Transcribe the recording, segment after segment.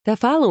The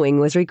following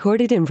was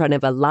recorded in front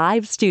of a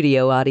live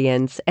studio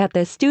audience at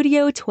the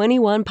Studio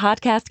 21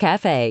 Podcast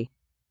Cafe.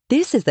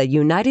 This is the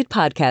United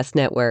Podcast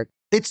Network.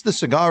 It's the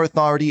Cigar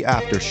Authority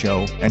After Show,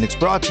 and it's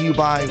brought to you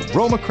by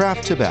Roma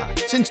Craft Tobacco.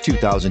 Since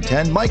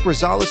 2010, Mike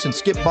Rosales and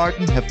Skip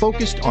Martin have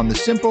focused on the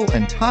simple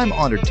and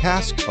time-honored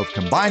task of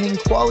combining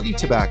quality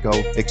tobacco,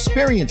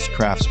 experienced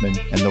craftsmen,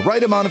 and the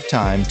right amount of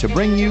time to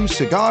bring you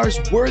cigars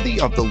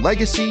worthy of the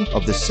legacy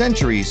of the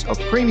centuries of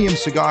premium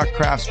cigar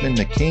craftsmen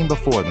that came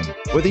before them.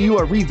 Whether you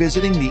are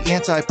revisiting the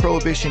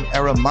anti-prohibition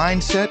era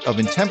mindset of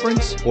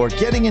intemperance or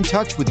getting in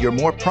touch with your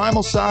more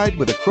primal side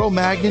with a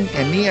Cro-Magnon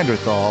and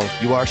Neanderthal,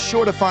 you are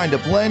sure to find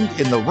a blend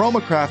in the Roma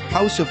Craft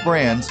house of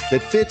brands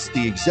that fits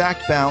the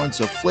exact balance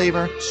of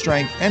flavor,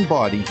 strength, and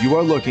body you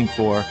are looking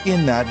for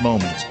in that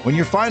moment. When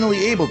you're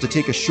finally able to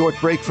take a short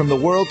break from the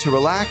world to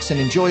relax and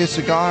enjoy a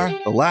cigar,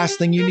 the last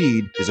thing you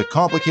need is a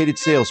complicated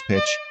sales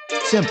pitch.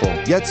 Simple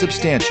yet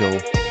substantial.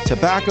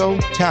 Tobacco,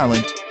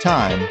 talent,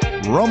 time.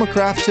 Roma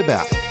Craft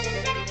Tobacco.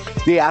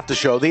 The after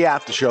show, the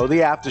after show,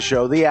 the after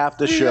show, the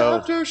after show. The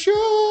after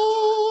show.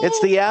 It's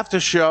the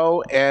after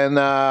show, and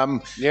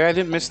yeah, I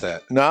didn't miss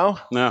that. No.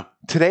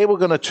 Today we're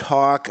going to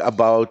talk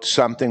about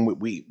something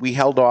we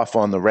held off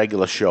on the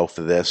regular show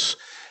for this,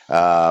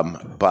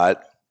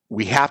 but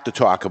we have to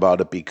talk about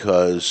it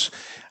because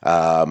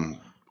I've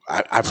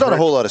There's not a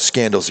whole lot of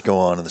scandals that go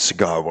on in the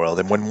cigar world,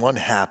 and when one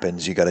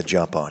happens, you got to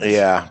jump on it.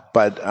 Yeah,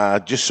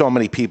 but just so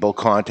many people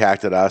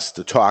contacted us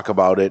to talk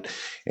about it,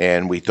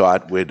 and we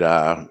thought we'd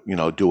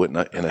do it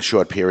in a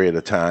short period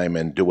of time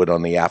and do it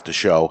on the after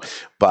show.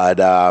 But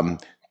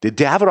did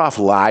Davidoff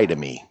lie to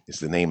me? Is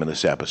the name of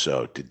this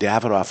episode? Did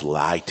Davidoff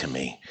lie to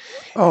me?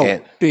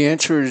 Oh, the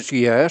answer is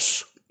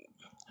yes.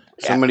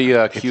 Somebody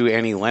cue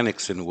Annie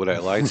Lennox and would I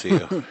lie to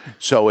you?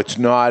 So it's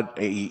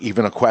not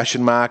even a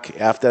question mark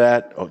after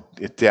that? Oh,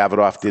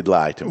 Davidoff did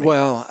lie to me.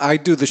 Well, I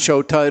do the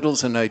show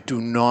titles, and I do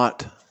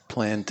not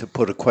plan to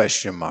put a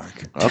question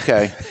mark.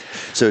 Okay.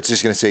 So it's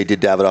just going to say,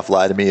 did Davidoff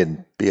lie to me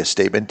and be a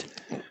statement?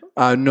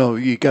 No,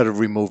 you got to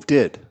remove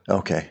did.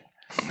 Okay.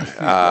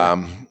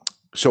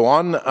 So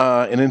on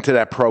and into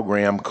that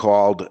program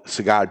called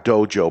Cigar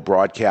Dojo,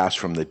 broadcast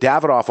from the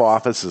Davidoff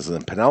offices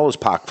in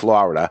Pinellas Park,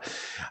 Florida,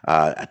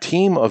 a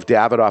team of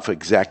Davidoff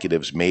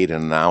executives made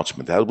an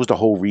announcement. That was the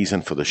whole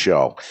reason for the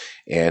show.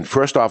 And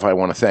first off, I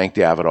want to thank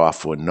Davidoff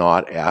for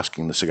not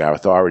asking the Cigar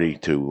Authority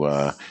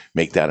to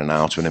make that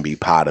announcement and be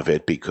part of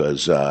it,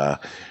 because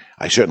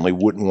I certainly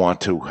wouldn't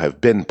want to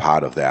have been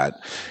part of that.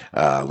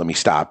 Let me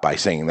start by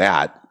saying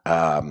that.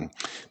 The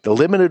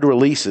limited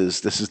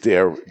releases, this is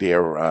their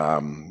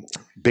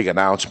big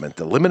announcement.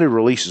 The limited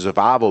releases of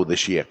Avo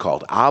this year,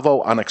 called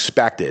Avo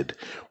Unexpected,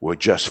 were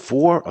just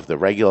 4 of the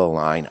regular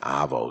line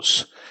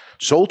Avos.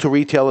 Sold to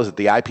retailers at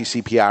the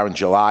IPCPR in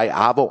July,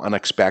 Avo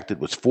Unexpected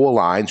was 4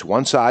 lines,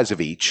 1 size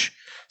of each,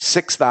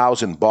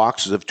 6,000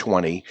 boxes of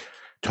 20,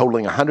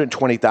 totaling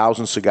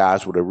 120,000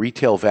 cigars with a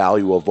retail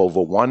value of over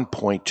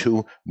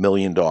 $1.2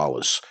 million.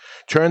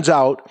 Turns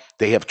out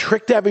they have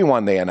tricked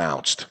everyone, they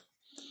announced.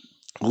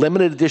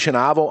 Limited edition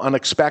Avo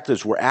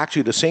Unexpecteds were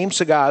actually the same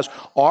cigars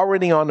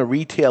already on the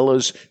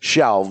retailers'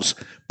 shelves,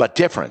 but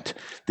different.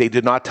 They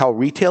did not tell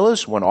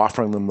retailers when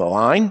offering them the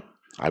line.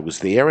 I was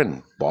there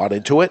and bought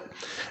into it.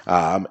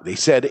 They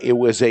said it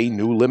was a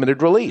new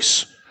limited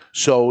release.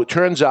 So it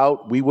turns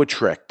out we were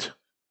tricked,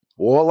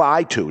 or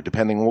lied to,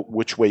 depending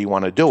which way you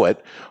want to do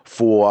it,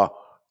 for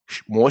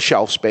more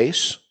shelf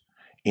space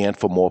and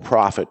for more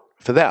profit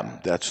for them.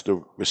 That's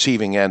the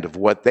receiving end of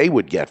what they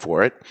would get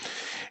for it.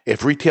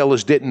 If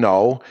retailers didn't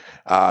know,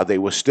 they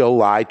were still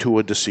lied to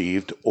or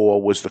deceived, or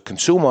was the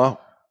consumer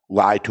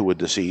lied to or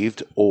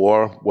deceived,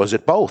 or was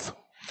it both?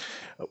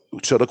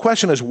 So the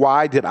question is,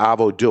 why did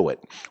Avo do it?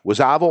 Was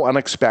Avo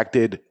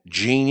Unexpected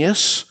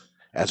genius,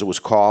 as it was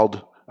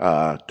called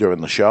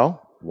during the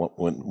show,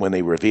 when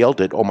they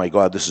revealed it? Oh my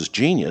God, this is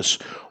genius.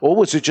 Or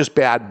was it just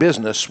bad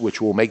business, which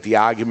will make the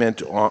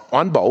argument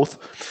on both?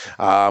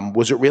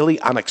 Was it really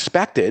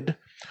unexpected,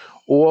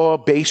 or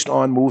based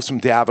on moves from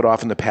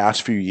Davidoff in the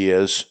past few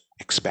years,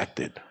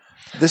 expected?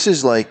 This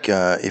is like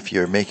if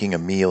you're making a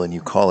meal and you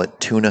call it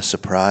tuna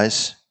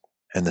surprise,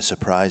 and the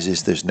surprise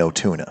is there's no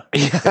tuna.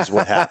 That's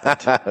what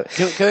happened.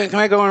 Can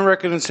I go on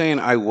record and saying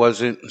I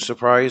wasn't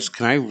surprised?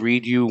 Can I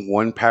read you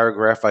one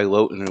paragraph I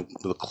wrote in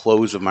the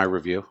close of my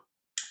review?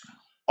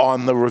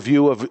 On the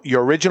review of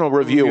your original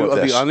review of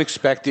this, the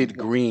Unexpected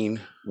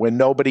Green. When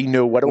nobody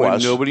knew what it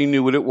was. When nobody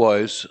knew what it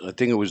was. I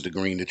think it was the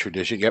green, the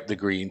tradition. Yep, the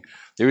green.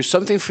 There is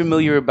something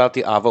familiar about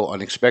the Avo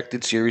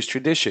Unexpected series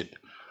tradition,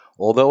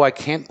 although I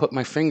can't put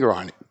my finger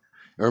on it.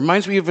 It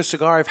reminds me of a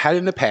cigar I've had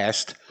in the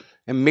past,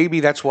 and maybe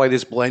that's why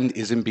this blend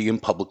isn't being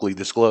publicly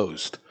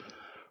disclosed.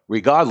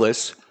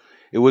 Regardless,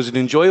 it was an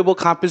enjoyable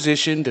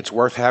composition that's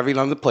worth having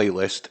on the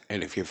playlist,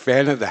 and if you're a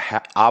fan of the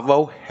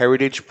Avo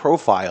Heritage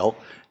profile,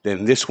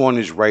 then this one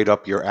is right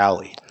up your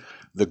alley.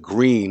 The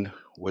green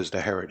was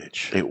the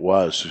heritage. It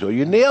was. So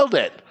you nailed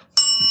it.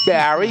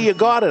 Barry, you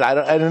got it. I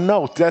didn't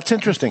know. That's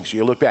interesting. So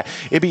you look back.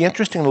 It'd be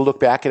interesting to look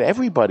back at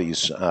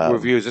everybody's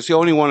reviews. That's the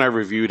only one I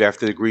reviewed.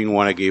 After the green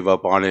one, I gave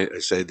up on it. I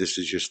said this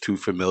is just too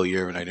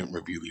familiar, and I didn't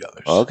review the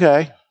others.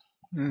 Okay.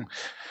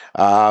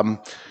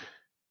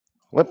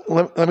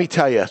 Let me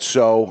tell you.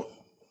 So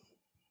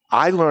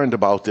I learned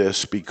about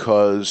this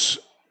because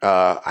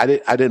I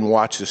didn't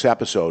watch this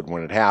episode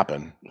when it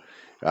happened,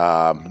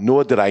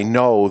 nor did I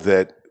know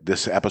that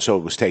this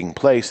episode was taking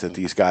place, that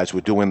these guys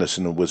were doing this,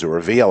 and it was a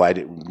reveal. I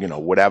didn't,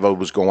 whatever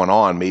was going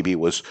on, maybe it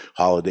was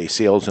holiday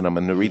sales and I'm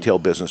in the retail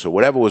business or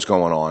whatever was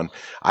going on,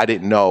 I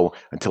didn't know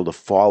until the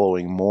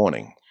following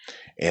morning.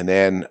 And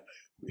then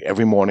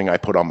every morning I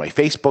put on my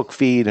Facebook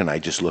feed and I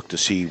just look to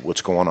see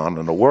what's going on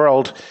in the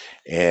world.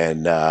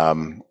 And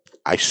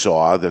I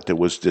saw that there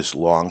was this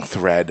long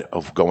thread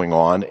of going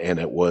on, and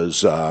it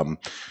was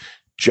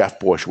Jeff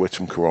Borshwitz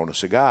from Corona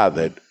Cigar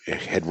that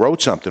had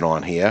wrote something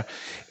on here,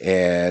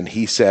 and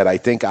he said, I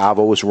think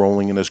Avo is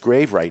rolling in his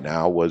grave right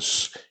now,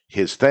 was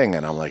his thing.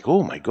 And I'm like,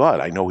 oh my God,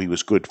 I know he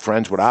was good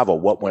friends with Avo.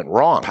 What went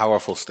wrong?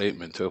 Powerful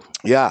statement, too.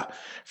 Yeah.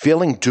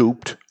 Feeling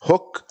duped,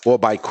 hook or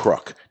by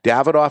crook.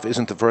 Davidoff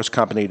isn't the first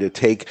company to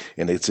take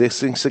an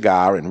existing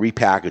cigar and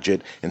repackage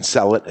it and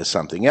sell it as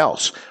something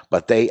else,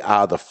 but they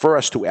are the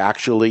first to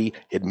actually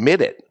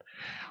admit it.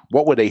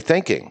 What were they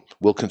thinking?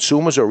 Will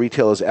consumers or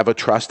retailers ever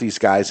trust these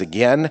guys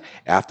again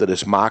after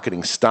this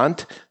marketing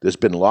stunt? There's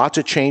been lots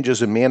of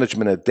changes in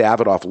management at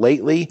Davidoff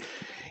lately,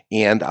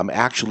 and I'm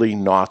actually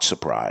not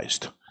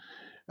surprised.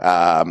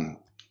 And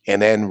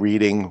then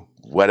reading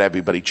what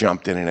everybody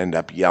jumped in and ended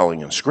up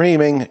yelling and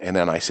screaming, and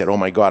then I said, "Oh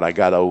my God, I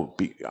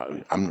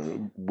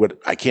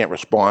can't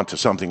respond to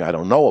something I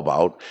don't know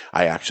about.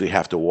 I actually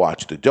have to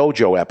watch the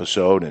Dojo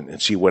episode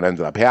and see what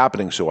ended up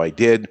happening." So I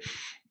did.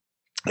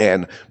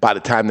 And by the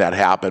time that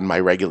happened, my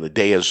regular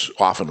day is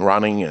off and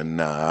running, and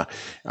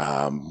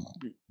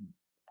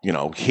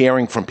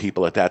hearing from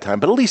people at that time.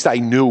 But at least I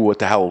knew what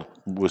the hell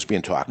was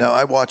being talked about. Now,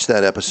 I watched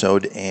that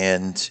episode,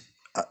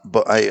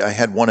 but I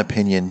had one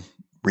opinion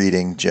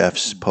reading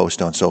Jeff's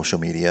post on social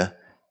media,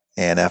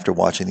 and after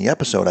watching the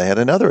episode, I had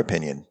another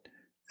opinion,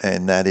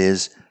 and that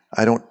is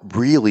I don't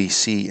really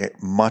see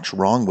much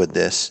wrong with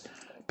this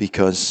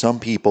because some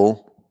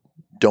people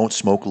don't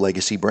smoke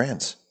legacy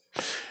brands.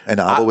 And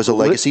Avo was a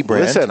legacy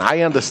brand. Listen, I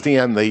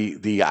understand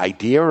the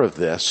idea of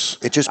this.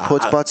 It just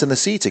puts butts in the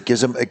seats. It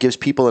gives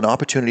people an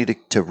opportunity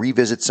to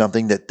revisit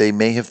something that they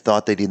may have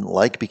thought they didn't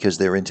like because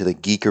they're into the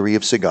geekery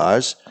of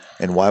cigars.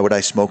 And why would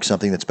I smoke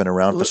something that's been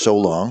around for so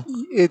long?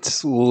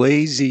 It's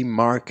lazy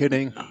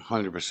marketing.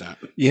 100%.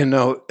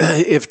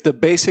 If the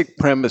basic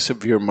premise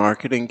of your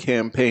marketing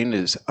campaign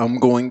is I'm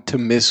going to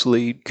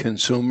mislead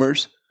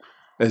consumers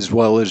as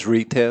well as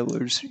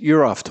retailers,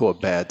 you're off to a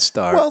bad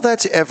start. Well,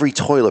 that's every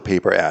toilet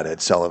paper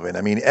ad, Sullivan.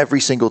 I mean, every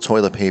single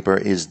toilet paper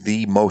is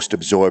the most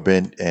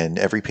absorbent, and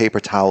every paper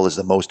towel is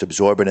the most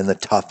absorbent and the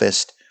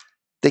toughest.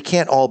 They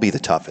can't all be the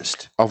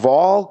toughest. Of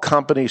all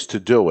companies to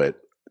do it,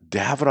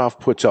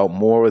 Davidoff puts out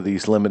more of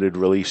these limited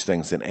release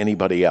things than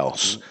anybody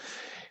else.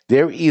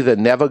 They're either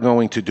never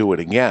going to do it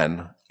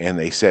again, and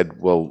they said,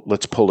 well,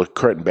 let's pull the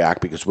curtain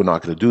back because we're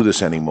not going to do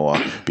this anymore,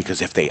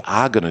 because if they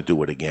are going to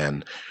do it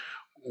again,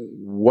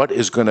 what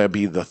is going to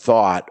be the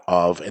thought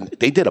of, and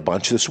they did a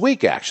bunch this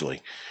week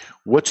actually,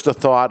 what's the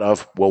thought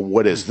of, well,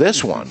 what is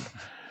this one?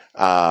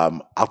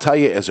 I'll tell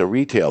you, as a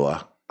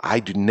retailer,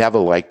 I do never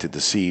like to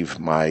deceive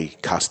my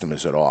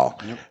customers at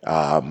all.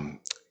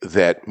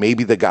 That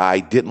maybe the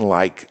guy didn't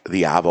like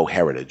the Avo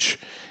Heritage,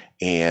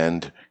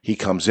 and he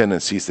comes in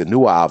and sees the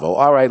new Avo.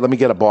 All right, let me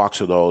get a box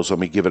of those. Let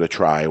me give it a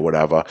try or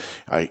whatever.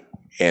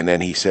 And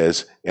then he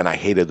says, and I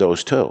hated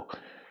those too.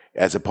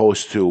 As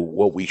opposed to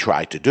what we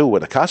try to do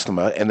with a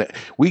customer. And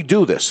we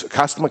do this. A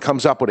customer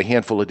comes up with a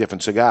handful of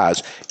different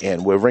cigars,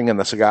 and we're ringing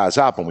the cigars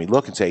up, and we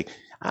look and say,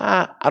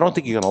 I don't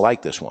think you're going to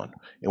like this one.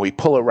 And we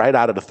pull it right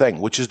out of the thing,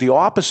 which is the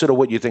opposite of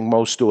what you think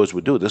most stores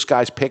would do. This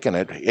guy's picking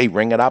it. Hey,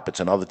 ring it up. It's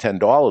another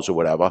 $10 or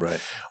whatever.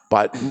 Right.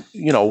 But,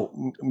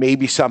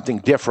 maybe something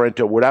different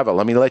or whatever.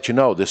 Let me let you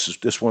know,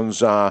 this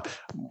one's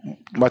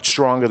much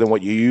stronger than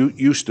what you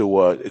used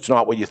to. It's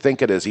not what you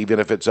think it is, even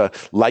if it's a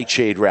light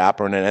shade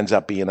wrapper and it ends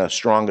up being a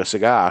stronger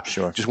cigar.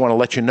 Sure. Just want to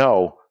let you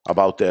know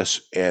about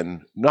this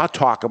and not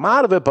talk them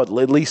out of it, but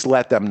at least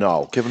let them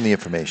know. Give them the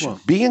information.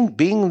 Well,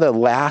 being the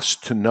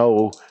last to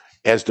know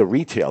as the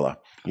retailer,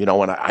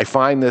 and I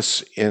find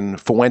this in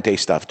Fuente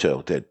stuff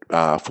too,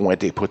 that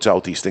Fuente puts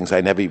out these things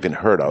I never even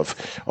heard of.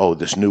 Oh,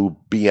 this new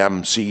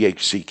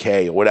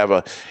BMCHCK or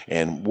whatever,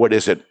 and what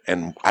is it?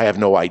 And I have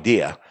no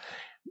idea.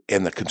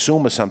 And the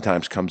consumer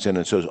sometimes comes in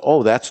and says,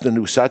 oh, that's the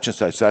new such and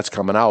such, that's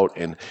coming out.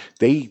 And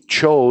they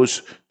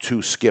chose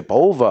to skip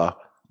over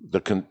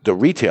the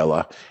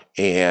retailer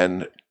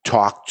and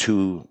talk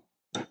to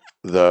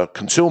the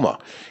consumer.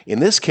 In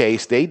this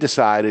case, they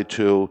decided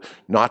to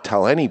not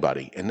tell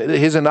anybody. And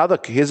here's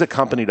a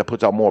company that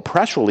puts out more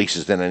press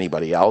releases than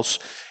anybody else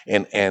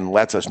and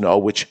lets us know,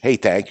 which, hey,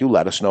 thank you,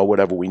 let us know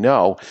whatever we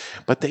know.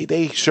 But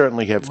they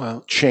certainly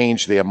have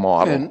changed their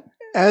model. And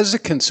as a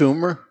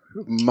consumer,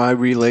 my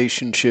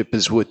relationship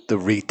is with the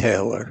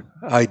retailer.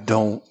 I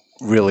don't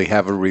really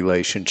have a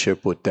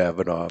relationship with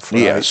Davidoff,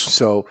 right? Yes.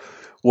 So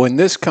when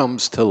this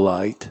comes to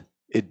light,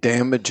 it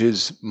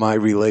damages my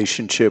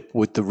relationship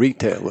with the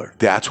retailer.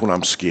 That's what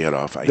I'm scared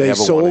of. They never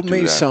sold want to do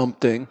me that.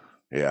 something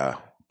Yeah.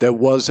 that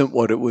wasn't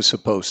what it was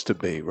supposed to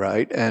be,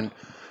 right? And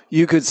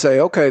you could say,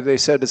 okay, they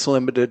said it's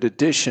limited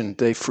edition.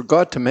 They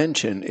forgot to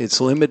mention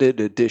it's limited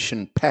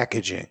edition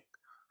packaging.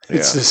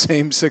 It's the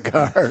same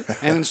cigar.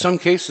 And in some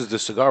cases, the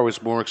cigar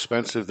was more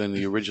expensive than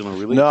the original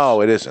release.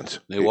 No, it isn't.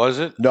 It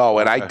wasn't? No,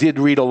 and I did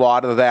read a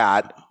lot of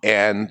that,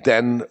 and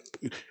then,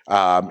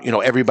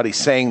 everybody's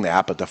saying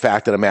that, but the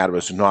fact of the matter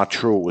is not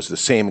true. It was the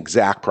same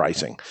exact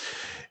pricing.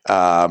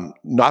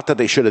 Not that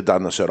they should have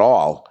done this at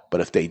all, but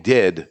if they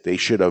did, they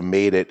should have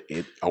made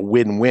it a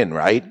win-win,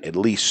 right? At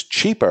least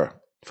cheaper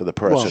for the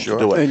person to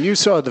do it. And you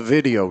saw the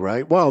video,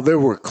 right? Well, there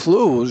were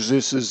clues.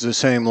 This is the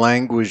same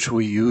language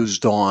we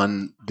used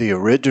on the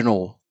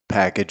original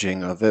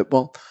packaging of it.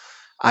 Well,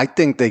 I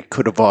think they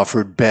could have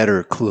offered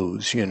better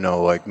clues,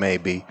 like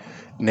maybe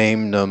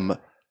named them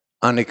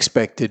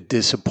unexpected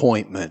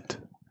disappointment,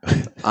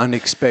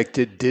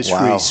 unexpected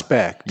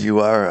disrespect. Wow. You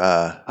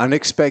are...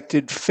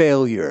 unexpected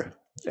failure.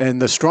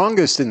 And the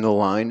strongest in the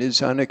line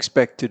is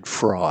unexpected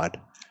fraud.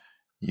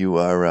 You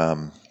are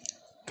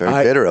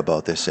very bitter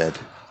about this, Ed.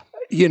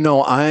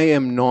 I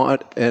am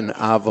not an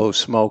Avo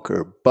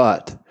smoker,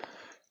 but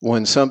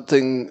when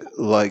something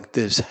like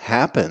this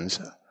happens,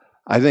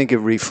 I think it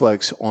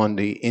reflects on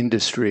the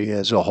industry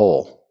as a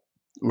whole,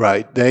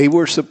 right? They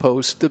were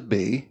supposed to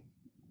be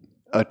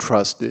a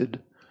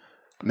trusted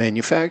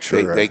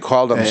manufacturer. They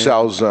call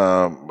themselves,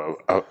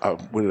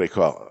 what do they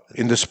call it?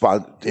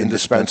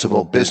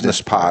 Indispensable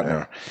business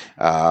partner.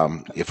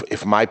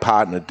 If my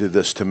partner did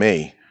this to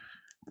me,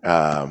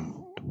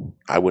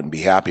 I wouldn't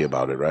be happy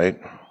about it, right?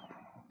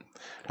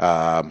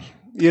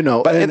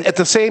 But at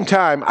the same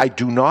time, I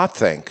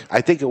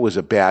think it was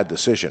a bad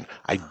decision.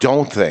 I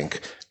don't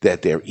think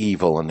that they're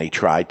evil and they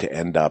tried to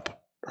end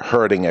up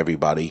hurting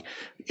everybody.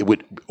 It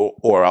would,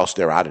 or else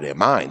they're out of their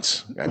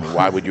minds. I mean,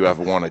 why would you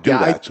ever want to do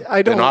that?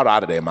 They're not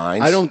out of their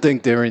minds. I don't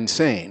think they're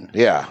insane.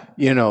 Yeah.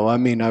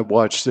 I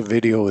watched the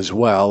video as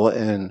well,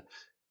 and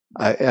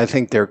I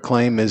think their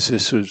claim is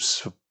this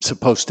was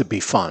supposed to be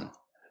fun.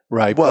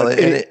 Right. Well,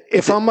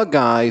 if I'm a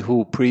guy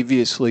who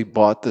previously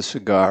bought the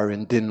cigar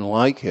and didn't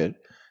like it,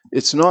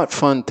 it's not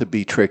fun to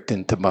be tricked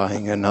into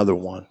buying another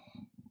one.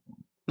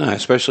 No,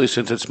 especially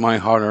since it's my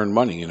hard-earned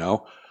money.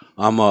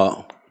 I'm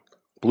a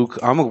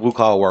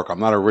blue-collar worker. I'm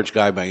not a rich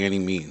guy by any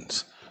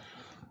means.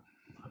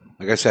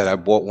 Like I said, I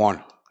bought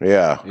one.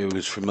 Yeah, it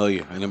was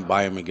familiar. I didn't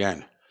buy them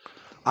again.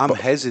 I'm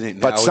hesitant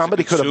now. But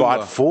somebody could have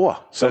bought four.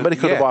 Somebody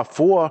could have bought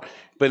four.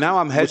 But now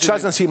I'm hesitant. Which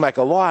doesn't seem like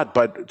a lot,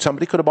 but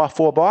somebody could have bought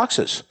 4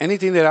 boxes.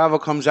 Anything that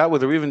Avo comes out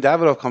with, or even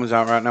Davidoff comes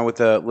out right now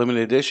with a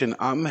limited edition,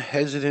 I'm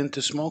hesitant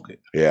to smoke it.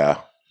 Yeah,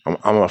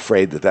 I'm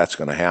afraid that that's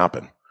going to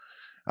happen.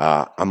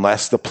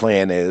 Unless the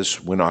plan is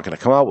we're not going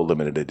to come out with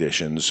limited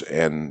editions,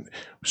 and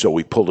so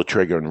we pulled the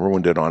trigger and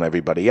ruined it on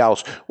everybody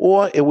else,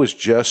 or it was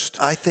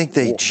just... I think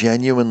they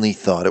genuinely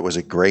thought it was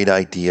a great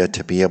idea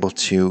to be able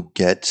to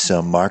get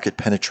some market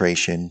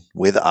penetration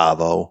with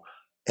Avo,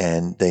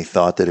 and they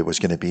thought that it was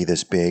going to be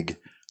this big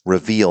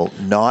reveal,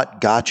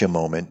 not gotcha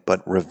moment,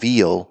 but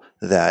reveal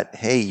that,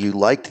 hey, you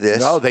liked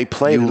this. No, they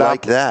played it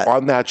up that.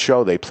 On that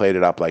show. They played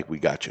it up like we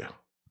got you.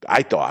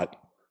 I thought.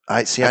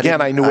 I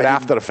knew it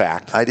after the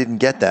fact. I didn't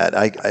get that.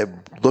 I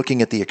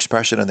looking at the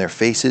expression on their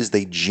faces,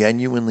 they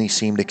genuinely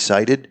seemed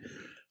excited.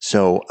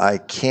 So I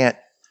can't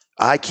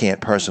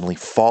personally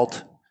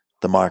fault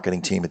the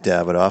marketing team at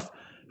Davidoff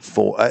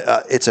for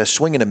it's a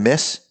swing and a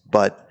miss,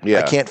 but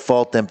I can't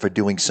fault them for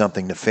doing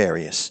something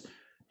nefarious.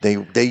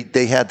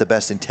 They had the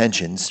best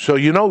intentions. So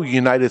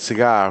United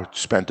Cigar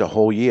spent a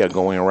whole year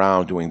going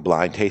around doing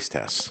blind taste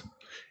tests.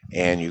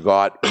 And you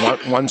got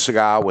one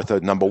cigar with a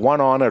number 1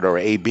 on it or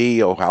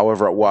AB or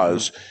however it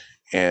was,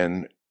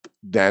 and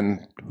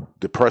then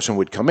the person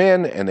would come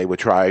in and they would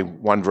try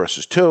 1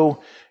 versus 2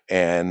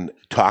 and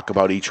talk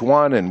about each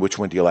one and which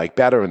one do you like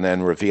better, and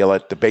then reveal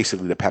it,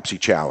 basically the Pepsi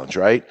challenge,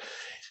 right?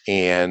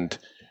 And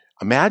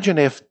imagine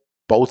if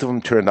both of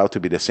them turned out to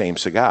be the same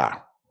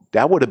cigar.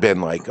 That would have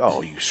been like,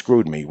 oh, you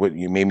screwed me.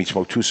 You made me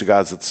smoke 2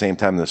 cigars at the same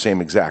time, the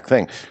same exact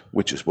thing,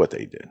 which is what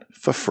they did.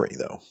 For free,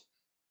 though.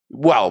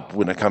 Well,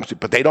 when it comes to,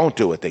 but they don't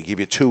do it. They give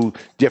you 2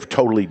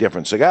 totally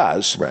different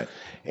cigars. Right.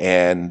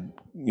 And,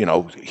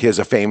 here's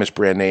a famous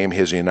brand name,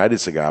 here's a United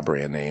Cigar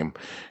brand name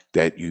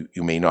that you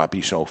may not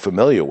be so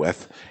familiar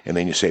with. And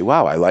then you say,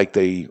 wow, I like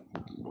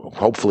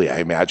hopefully, I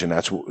imagine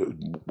that's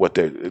what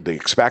the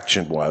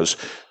expectation was,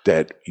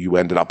 that you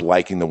ended up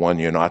liking the one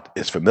you're not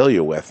as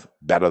familiar with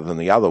better than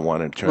the other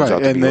one, and it turns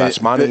out to be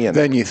less money. And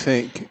then you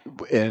think,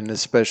 and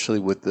especially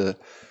with the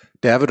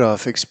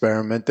Davidoff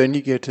experiment, then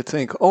you get to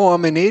think, oh,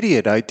 I'm an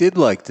idiot. I did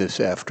like this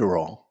after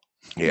all.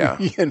 Yeah.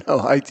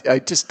 I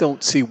just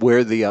don't see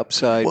where the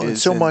upside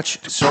is.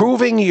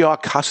 Proving your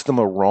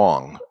customer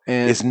wrong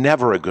is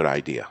never a good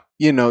idea.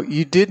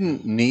 You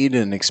didn't need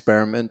an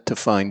experiment to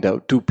find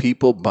out, do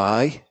people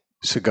buy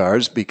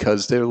cigars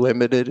because they're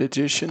limited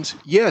editions?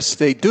 Yes,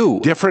 they do.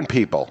 Different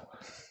people.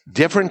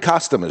 Different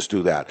customers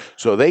do that.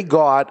 So they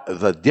got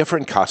the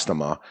different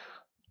customer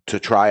to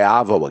try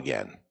Avo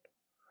again.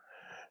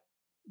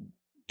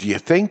 Do you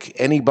think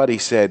anybody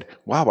said,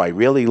 wow, I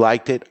really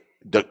liked it?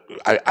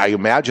 I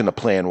imagine the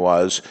plan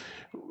was,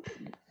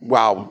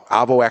 wow,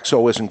 Avo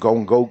XO isn't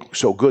going to go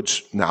so good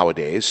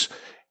nowadays.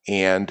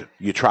 And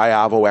you try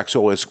Avo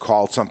XO is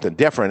called something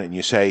different, and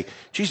you say,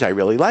 geez, I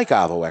really like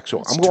Avo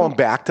XO. I'm going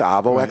back to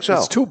Avo XO.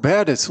 It's too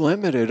bad it's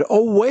limited.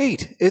 Oh,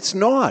 wait, it's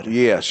not.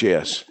 Yes.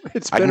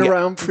 It's been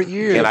around for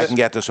years. And I can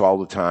get this all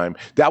the time.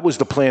 That was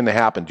the plan to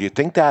happen. Do you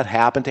think that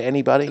happened to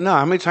anybody? No,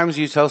 how many times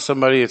do you tell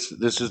somebody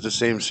this is the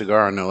same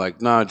cigar, and they're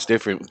like, no, it's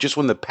different. Just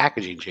when the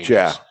packaging changes.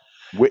 Yeah.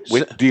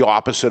 With the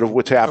opposite of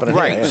what's happening.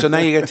 Right. Here. So now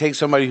you got to take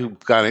somebody who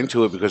got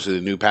into it because of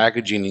the new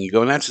packaging, and you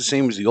go, and that's the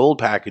same as the old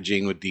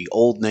packaging with the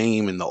old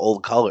name and the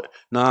old color.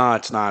 No,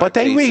 it's not. But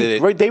they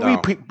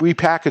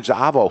repackaged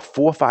Avo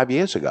 4 or 5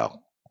 years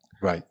ago.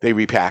 Right. They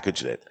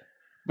repackaged it.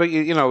 But,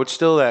 it's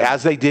still that.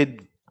 As they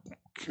did,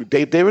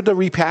 they were the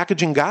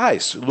repackaging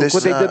guys. Look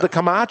what they did to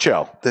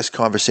Camacho. This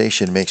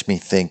conversation makes me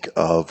think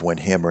of when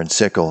Hammer and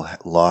Sickle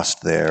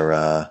lost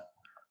their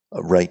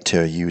right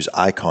to use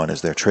Icon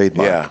as their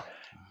trademark. Yeah.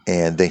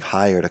 And they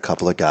hired a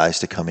couple of guys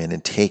to come in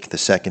and take the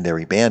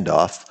secondary band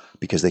off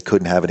because they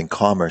couldn't have it in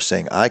commerce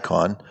saying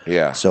Icon.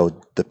 Yeah.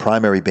 So the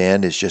primary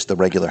band is just the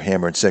regular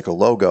Hammer and Sickle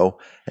logo,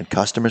 and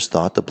customers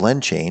thought the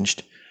blend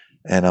changed.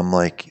 And I'm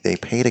like, they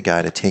paid a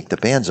guy to take the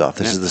bands off.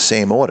 This is the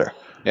same order.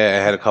 Yeah,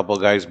 I had a couple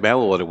of guys mail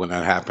order when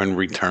that happened,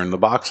 return the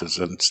boxes,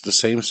 and it's the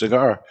same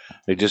cigar.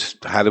 They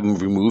just had them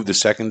remove the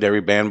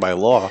secondary band by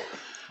law,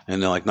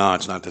 and they're like, no,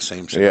 it's not the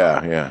same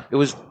cigar. Yeah. It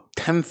was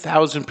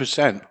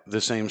 10,000%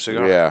 the same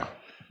cigar. Yeah.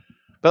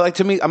 But like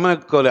to me, I'm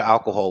going to go to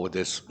alcohol with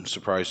this.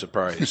 Surprise,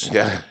 surprise.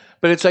 Yeah.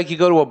 But it's like you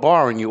go to a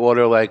bar and you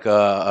order like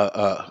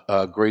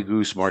a Grey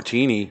Goose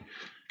martini,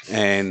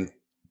 and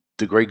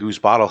the Grey Goose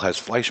bottle has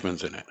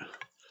Fleischmann's in it.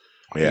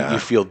 Yeah. You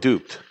feel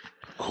duped.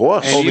 Of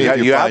course. And you have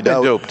find been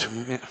out. duped.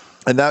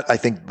 And I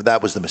think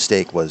that was the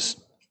mistake. Was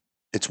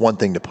it's one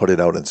thing to put it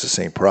out and it's the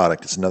same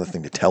product. It's another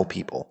thing to tell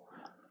people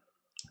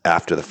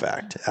after the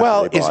fact.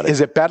 Well,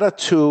 is it better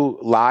to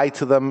lie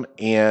to them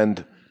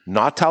and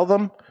not tell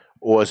them?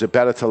 Or is it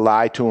better to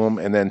lie to them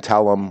and then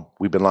tell them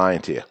we've been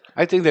lying to you?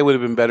 I think they would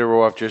have been better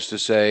off just to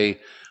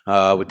say,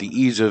 with the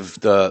ease of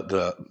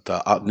the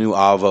new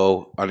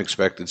Avo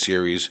Unexpected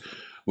series,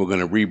 we're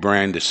going to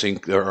rebrand the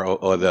Sync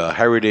or the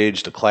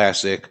Heritage, the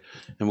Classic,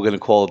 and we're going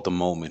to call it the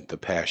Moment, the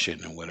Passion,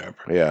 and whatever.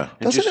 Yeah.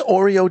 Doesn't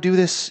Oreo do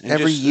this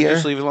every year?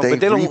 Just leave it alone. They But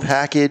they don't-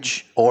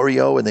 repackage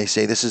Oreo and they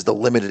say this is the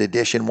limited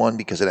edition one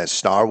because it has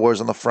Star Wars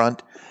on the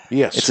front.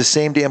 Yes. It's the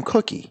same damn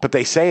cookie. But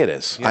they say it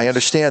is. I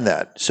understand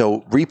that.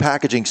 So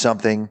repackaging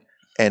something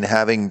and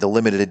having the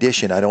limited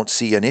edition, I don't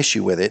see an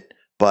issue with it,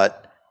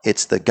 but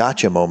it's the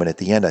gotcha moment at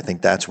the end. I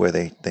think that's where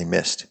they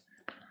missed.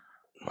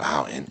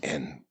 Wow.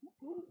 And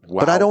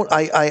wow. But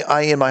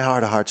I in my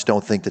heart of hearts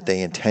don't think that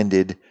they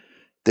intended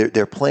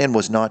their plan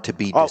was not to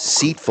be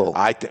deceitful.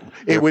 I think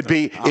it would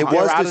be. It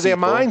was out of their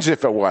minds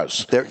if it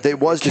was. There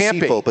was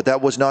deceitful, but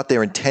that was not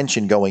their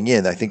intention going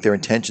in. I think their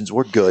intentions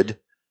were good,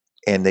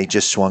 and they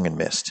just swung and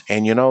missed.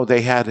 And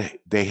they had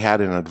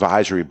an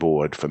advisory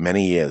board for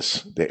many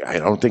years. I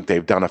don't think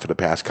they've done it for the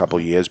past couple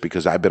of years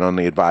because I've been on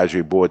the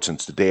advisory board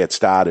since the day it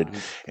started,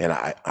 and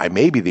I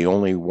may be the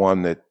only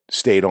one that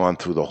stayed on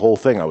through the whole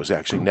thing. I was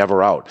actually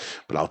never out.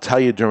 But I'll tell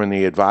you, during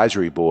the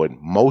advisory board,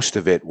 most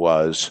of it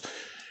was,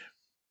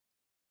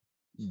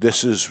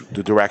 this is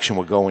the direction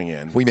we're going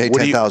in. We made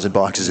 10,000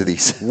 boxes of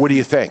these. What do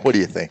you think? What do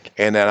you think?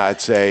 And then I'd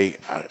say,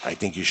 I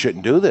think you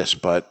shouldn't do this,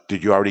 but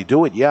did you already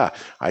do it? Yeah.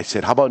 I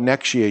said, how about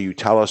next year you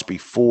tell us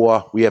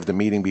before we have the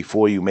meeting,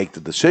 before you make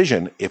the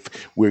decision, if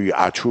we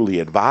are truly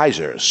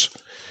advisors,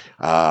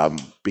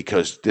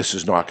 because this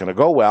is not going to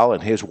go well,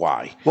 and here's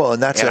why. Well,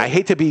 and I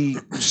hate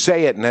to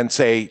say it and then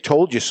say,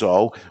 told you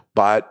so,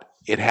 but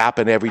it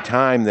happened every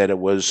time that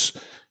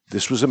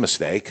this was a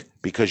mistake,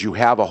 because you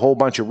have a whole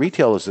bunch of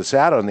retailers that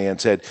sat on there and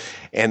said,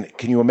 and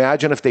can you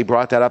imagine if they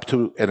brought that up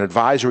to an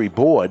advisory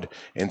board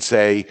and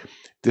say,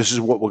 this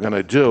is what we're going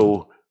to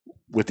do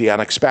with the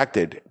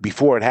unexpected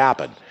before it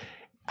happened?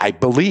 I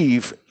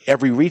believe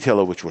every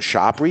retailer, which was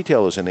shop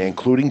retailers in there,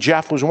 including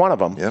Jeff was one of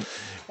them,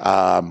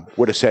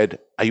 would have said,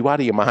 are you out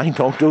of your mind?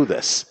 Don't do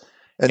this.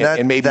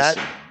 And maybe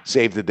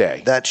save the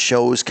day. That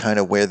shows kind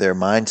of where their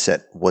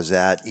mindset was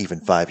at even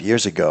 5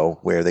 years ago,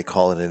 where they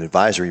call it an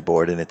advisory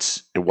board, and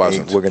it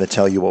wasn't. Hey, we're going to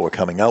tell you what we're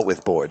coming out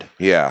with board.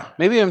 Yeah.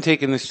 Maybe I'm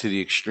taking this to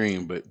the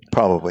extreme, but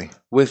probably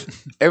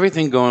with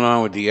everything going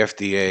on with the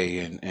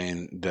FDA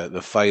and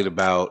the fight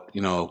about,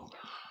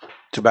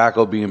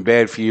 tobacco being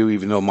bad for you,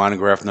 even though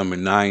monograph number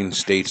 9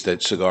 states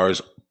that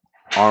cigars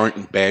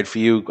aren't bad for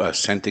you, a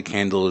scented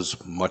candle is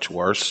much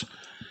worse.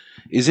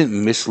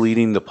 Isn't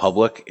misleading the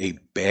public a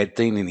bad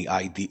thing in the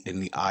eyes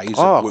of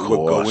what we're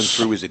going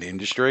through as an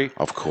industry?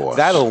 Of course.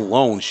 That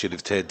alone should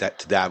have said that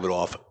to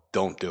Davidoff,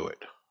 don't do it.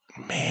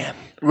 Man.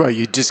 Right,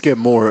 you just get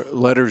more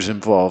letters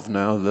involved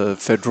now. The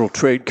Federal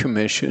Trade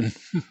Commission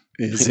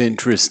is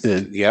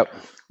interested. Yep.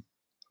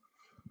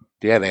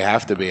 Yeah, they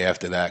have to be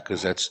after that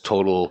because that's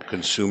total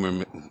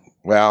consumer.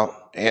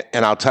 Well,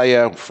 and I'll tell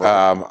you,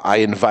 I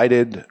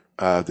invited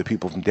the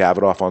people from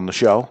Davidoff on the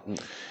show,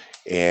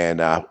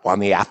 and on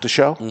the after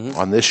show,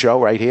 on this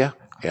show right here,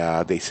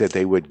 they said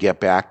they would get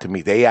back to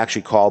me. They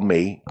actually called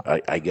me,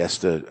 I guess,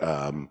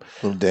 to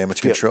little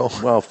damage control.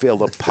 Well, feel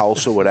the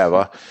pulse or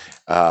whatever.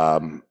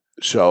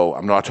 So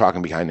I'm not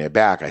talking behind their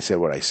back. I said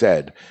what I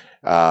said.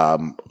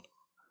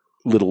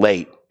 Little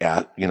late,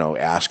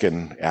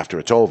 asking after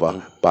it's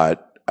over,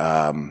 but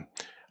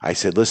I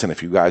said, listen,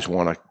 if you guys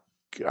want to,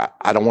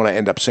 I don't want to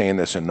end up saying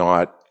this and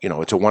not,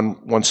 it's a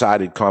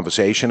one-sided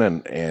conversation,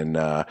 and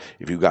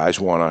if you guys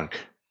want to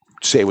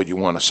say what you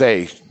want to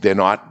say,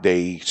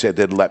 they said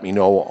they'd let me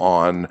know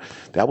on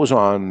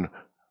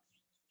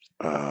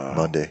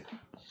Monday.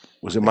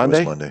 Was it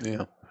Monday? It was Monday.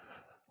 Yeah.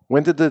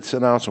 When did this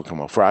announcement come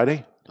out?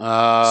 Friday?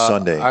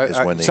 Sunday is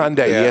when they...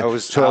 Sunday, yeah. It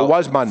was So it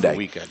was Monday.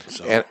 Weekend.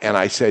 So. And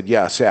I said,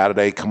 yeah,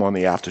 Saturday, come on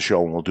the after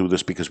show, and we'll do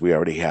this because we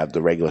already have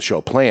the regular show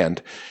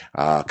planned.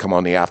 Come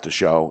on the after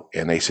show.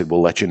 And they said,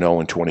 we'll let you know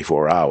in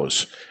 24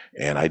 hours.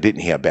 And I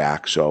didn't hear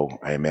back, so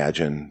I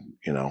imagine,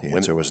 The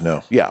answer was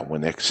no. Yeah,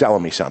 when they're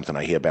selling me something,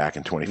 I hear back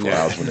in 24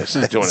 hours when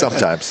they're doing it.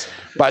 Sometimes.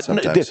 But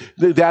Sometimes.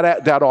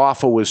 That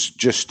offer was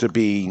just to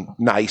be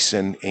nice,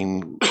 and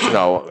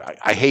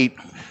I hate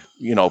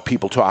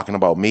people talking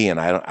about me,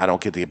 and I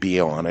don't get to be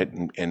on it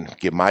and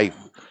give my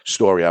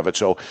story of it.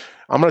 So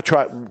I'm going to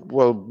try.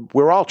 Well,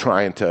 we're all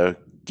trying to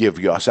give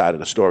your side of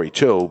the story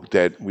too,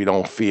 that we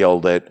don't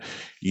feel that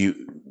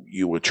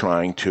you were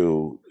trying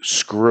to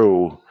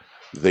screw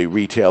the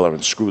retailer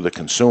and screw the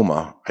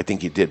consumer. I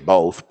think you did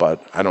both,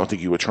 but I don't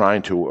think you were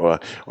trying to,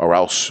 or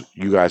else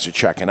you guys are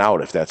checking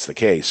out if that's the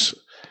case.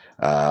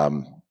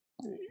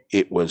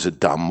 It was a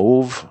dumb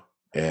move.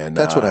 And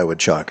That's what I would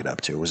chalk it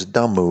up to. It was a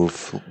dumb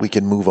move. We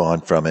can move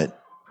on from it,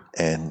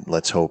 and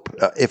let's hope.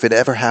 If it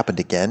ever happened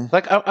again,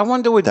 I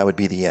wonder what that would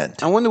be the end.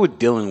 I wonder what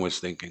Dylan was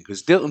thinking,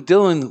 because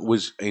Dylan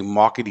was a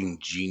marketing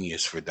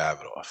genius for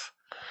Davidoff,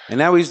 and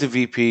now he's the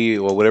VP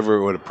or whatever,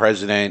 or the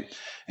president,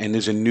 and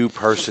there's a new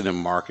person in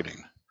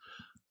marketing.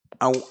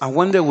 I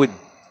wonder what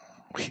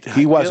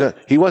he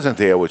wasn't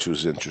there, which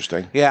was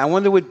interesting. Yeah, I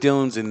wonder what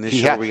Dylan's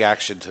initial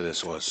reaction to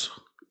this was.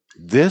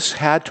 This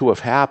had to have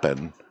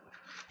happened.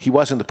 He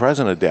wasn't the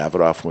president of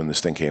Davidoff when this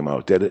thing came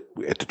out, did it?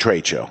 At the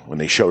trade show, when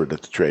they showed it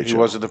at the trade show. He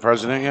wasn't the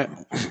president yet?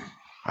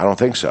 I don't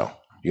think so.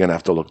 You're going to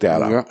have to look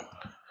that up.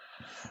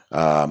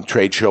 Yeah.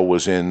 Trade show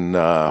was in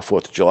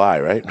 4th of July,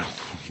 right?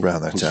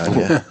 Around that time,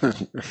 yeah.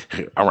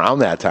 Around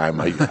that time.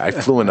 I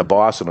flew into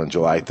Boston on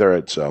July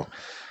 3rd, so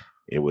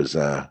it was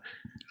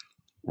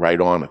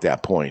right on at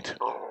that point.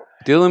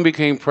 Dylan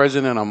became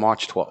president on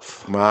March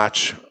 12th.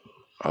 March.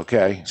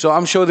 Okay. So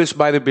I'm sure this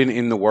might have been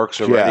in the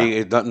works already. Yeah.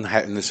 It doesn't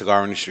in the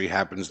cigar industry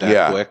happens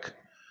that quick.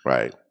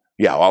 Right.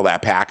 Yeah, all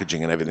that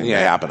packaging and everything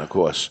that happened, of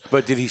course.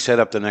 But did he set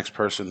up the next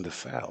person to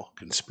fail?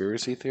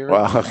 Conspiracy theory?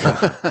 Well,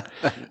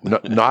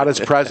 not as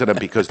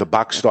president, because the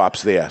buck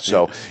stops there.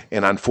 So,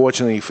 and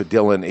unfortunately for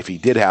Dylan, if he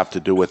did have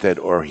to do with it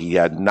or he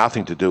had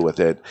nothing to do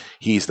with it,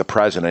 he's the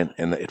president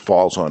and it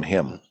falls on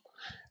him.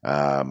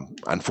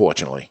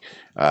 Unfortunately,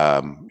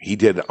 he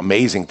did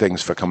amazing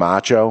things for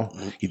Camacho.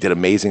 He did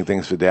amazing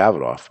things for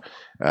Davidoff,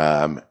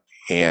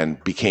 and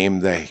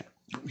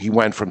he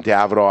went from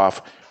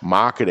Davidoff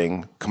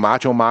marketing,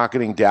 Camacho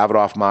marketing,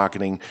 Davidoff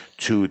marketing,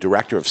 to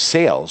director of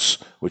sales,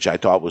 which I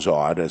thought was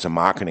odd as a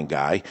marketing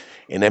guy,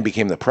 and then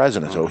became the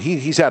president. So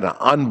he's had an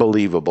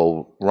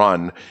unbelievable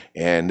run,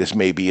 and this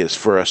may be his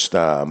first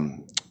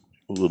little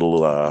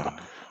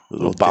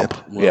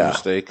bump, little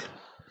mistake.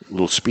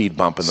 Little speed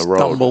bump in the road.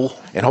 Stumble.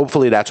 And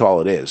hopefully that's all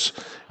it is.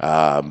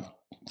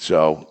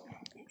 So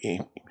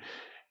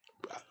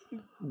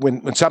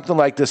when something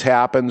like this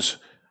happens,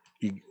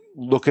 you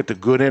look at the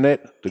good in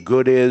it. The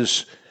good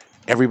is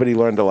everybody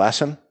learned a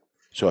lesson.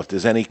 So if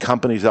there's any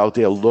companies out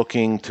there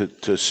looking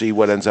to see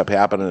what ends up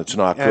happening, it's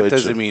not good. It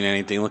doesn't mean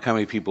anything. Look how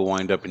many people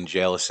wind up in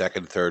jail a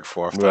second, third,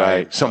 fourth time.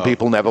 Right. Some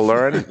people never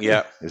learn.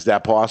 Yeah. Is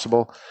that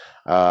possible?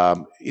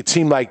 It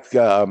seemed like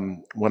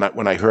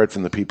when I heard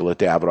from the people at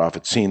Davidoff,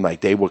 it seemed like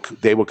they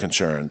were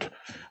concerned.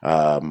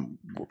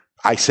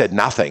 I said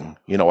nothing.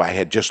 I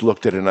had just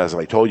looked at it, and as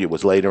I told you, it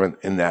was later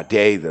in that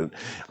day that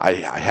I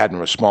hadn't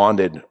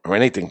responded or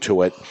anything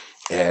to it,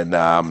 and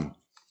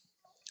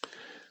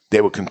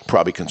they were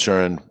probably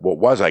concerned. What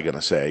was I going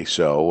to say?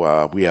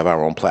 So we have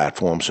our own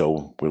platform,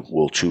 so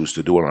we'll choose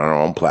to do it on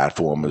our own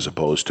platform as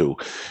opposed to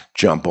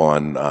jump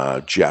on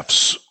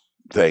Jeff's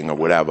thing or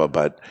whatever,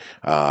 but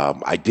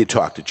I did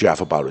talk to Jeff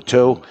about it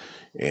too,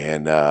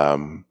 and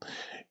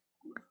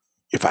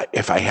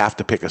if I have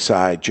to pick a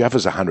side, Jeff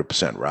is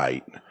 100%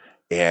 right,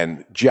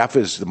 and Jeff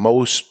is the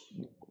most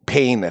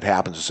pain that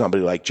happens to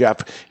somebody like Jeff.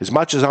 As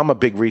much as I'm a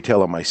big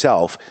retailer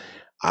myself,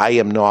 I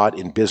am not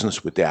in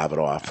business with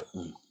Davidoff,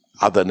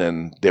 other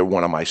than they're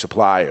one of my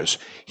suppliers.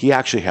 He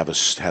actually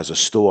has a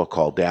store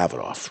called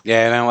Davidoff.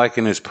 Yeah, and I like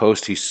in his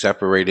post, he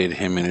separated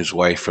him and his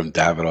wife from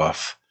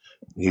Davidoff.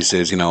 He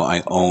says,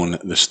 I own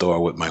the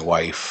store with my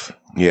wife.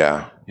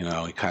 Yeah.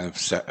 He kind of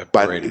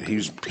separated.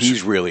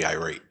 He's really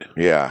irate.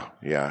 Yeah.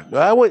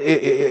 Well,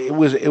 it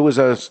was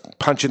a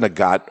punch in the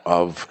gut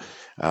of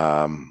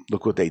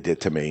look what they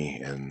did to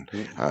me, and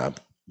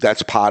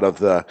that's part of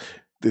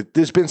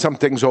there's been some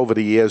things over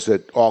the years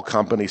that all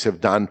companies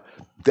have done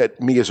that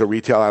me as a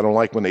retailer, I don't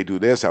like when they do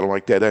this. I don't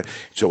like that.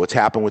 So it's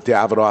happened with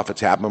Davidoff.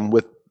 It's happened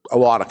with a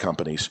lot of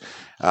companies.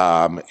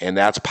 And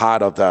that's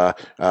part of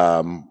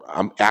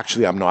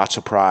I'm not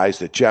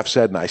surprised that Jeff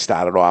said, and I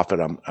started off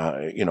and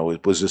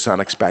it was this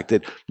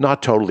unexpected,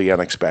 not totally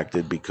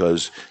unexpected,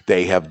 because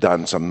they have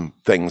done some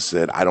things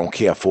that I don't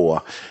care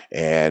for.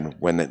 And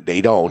when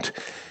they don't,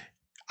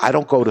 I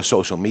don't go to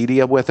social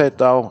media with it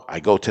though.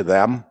 I go to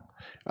them.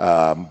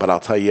 But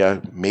I'll tell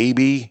you,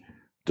 maybe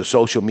the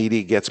social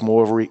media gets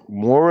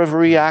more of a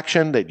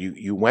reaction that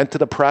you went to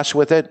the press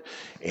with it,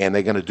 and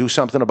they're going to do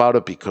something about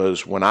it,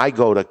 because when I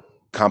go to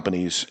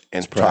companies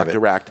and talk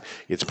direct,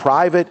 it's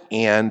private,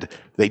 and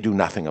they do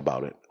nothing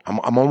about it.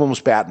 I'm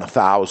almost batting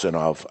 1,000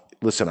 of,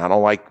 listen, I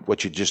don't like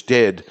what you just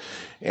did,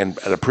 and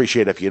I'd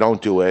appreciate it if you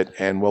don't do it,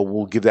 and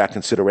we'll give that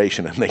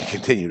consideration, and they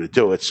continue to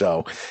do it.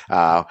 So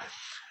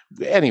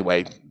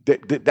anyway,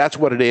 that's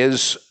what it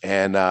is,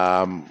 and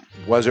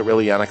was it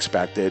really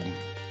unexpected?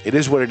 It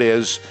is what it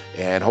is,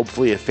 and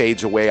hopefully it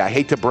fades away. I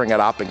hate to bring it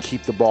up and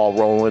keep the ball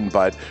rolling,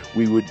 but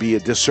we would be a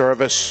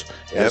disservice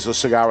as the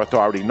Cigar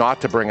Authority not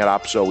to bring it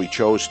up, so we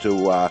chose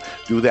to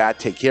do that,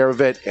 take care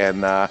of it,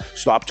 and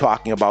stop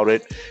talking about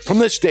it from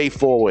this day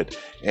forward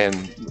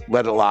and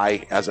let it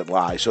lie as it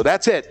lies. So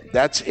that's it.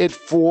 That's it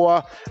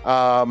for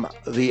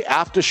the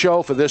after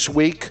show for this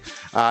week.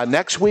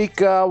 Next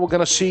week, we're going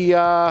to see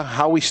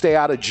how we stay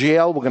out of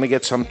jail. We're going to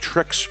get some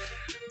tricks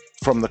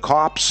from the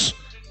cops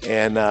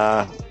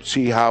and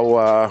see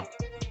how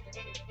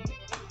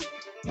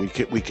we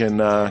can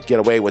get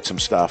away with some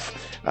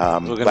stuff,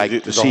 like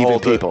deceiving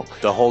people.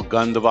 The whole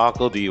gun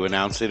debacle, do you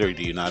announce it or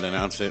do you not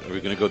announce it? Are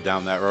we going to go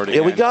down that road again?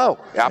 Here we go.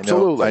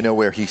 Absolutely. I know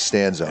where he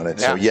stands on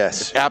it, so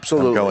yes.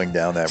 Absolutely. I'm going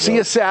down that road. See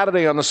you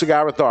Saturday on the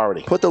Cigar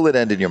Authority. Put the lid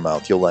end in your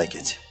mouth. You'll like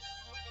it.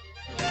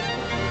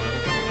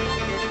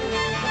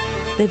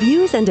 The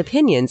views and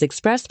opinions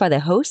expressed by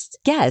the hosts,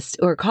 guests,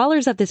 or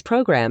callers of this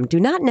program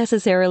do not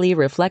necessarily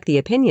reflect the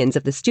opinions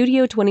of the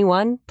Studio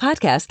 21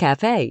 Podcast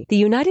Cafe, the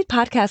United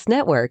Podcast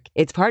Network,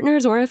 its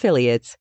partners, or affiliates.